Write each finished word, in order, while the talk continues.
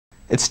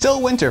It's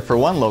still winter for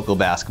one local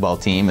basketball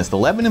team as the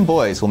Lebanon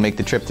boys will make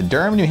the trip to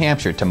Durham, New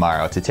Hampshire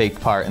tomorrow to take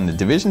part in the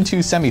Division II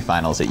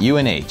semifinals at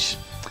UNH.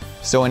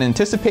 So in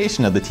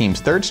anticipation of the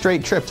team's third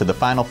straight trip to the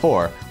Final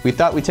Four, we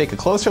thought we'd take a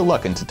closer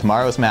look into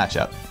tomorrow's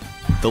matchup.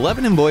 The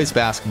Lebanon boys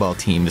basketball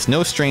team is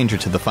no stranger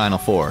to the Final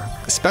Four,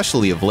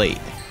 especially of late.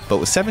 But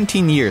with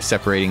 17 years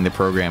separating the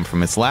program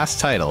from its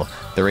last title,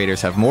 the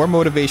Raiders have more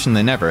motivation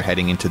than ever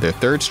heading into their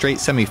third straight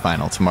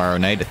semifinal tomorrow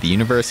night at the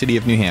University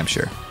of New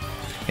Hampshire.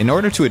 In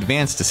order to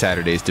advance to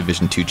Saturday's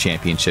Division II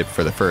championship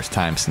for the first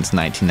time since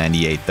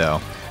 1998, though,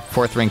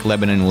 fourth-ranked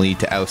Lebanon will need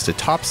to oust a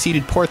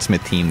top-seeded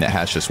Portsmouth team that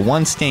has just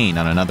one stain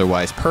on an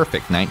otherwise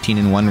perfect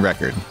 19-1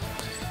 record.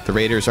 The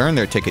Raiders earned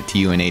their ticket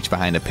to UNH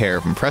behind a pair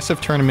of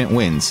impressive tournament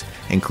wins,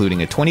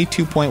 including a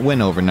 22-point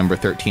win over number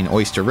 13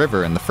 Oyster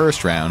River in the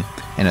first round,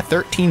 and a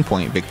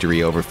 13-point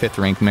victory over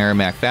 5th-ranked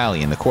Merrimack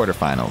Valley in the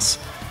quarterfinals.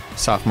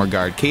 Sophomore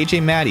guard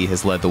KJ Maddie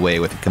has led the way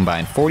with a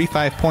combined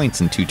 45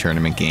 points in 2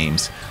 tournament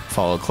games,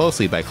 followed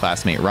closely by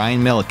classmate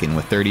Ryan Milliken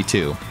with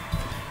 32.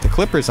 The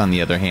Clippers, on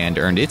the other hand,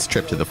 earned its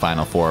trip to the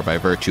Final Four by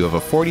virtue of a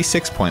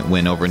 46-point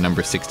win over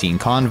number 16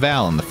 Conn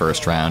Val in the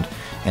first round,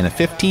 and a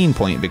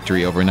 15-point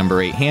victory over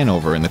number 8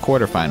 Hanover in the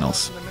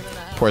quarterfinals.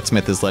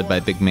 Portsmouth is led by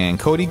big man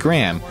Cody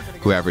Graham,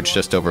 who averaged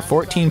just over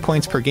 14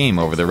 points per game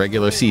over the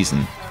regular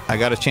season. I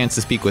got a chance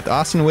to speak with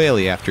Austin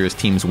Whaley after his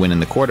team's win in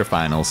the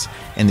quarterfinals,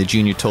 and the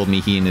junior told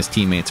me he and his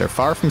teammates are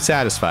far from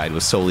satisfied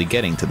with solely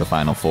getting to the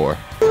Final Four.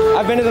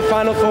 I've been to the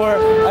Final Four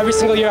every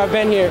single year I've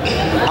been here.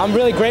 I'm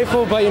really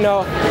grateful, but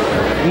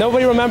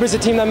nobody remembers a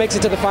team that makes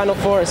it to the Final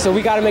Four, so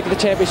we got to make it the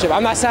championship.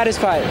 I'm not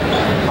satisfied.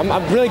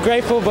 I'm really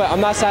grateful, but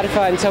I'm not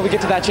satisfied until we get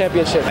to that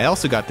championship. I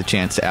also got the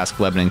chance to ask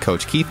Lebanon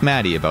coach Keith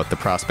Maddie about the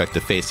prospect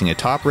of facing a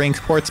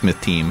top-ranked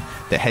Portsmouth team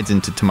that heads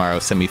into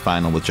tomorrow's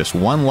semifinal with just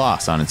one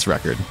loss on its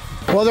record.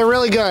 Well, they're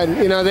really good.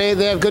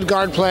 They have good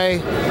guard play.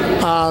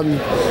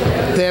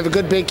 They have a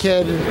good big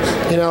kid.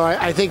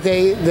 I think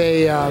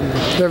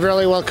they're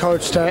really well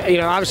coached.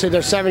 Obviously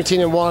they're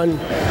 17-1,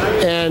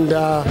 and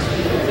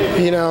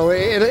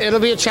it'll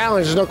be a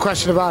challenge. There's no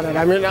question about it.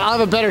 I mean, I'll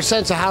have a better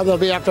sense of how they'll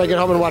be after I get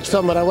home and watch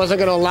film, but I wasn't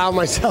going to allow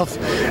myself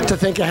to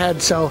think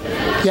ahead. So,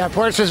 yeah,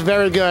 Portsmouth's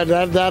very good.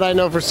 That I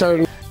know for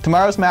certain.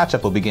 Tomorrow's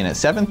matchup will begin at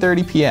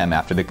 7:30 p.m.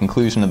 after the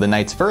conclusion of the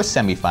night's first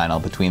semifinal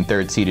between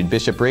 3rd-seeded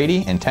Bishop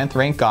Brady and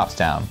 10th-ranked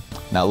Goffstown.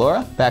 Now,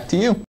 Laura, back to you.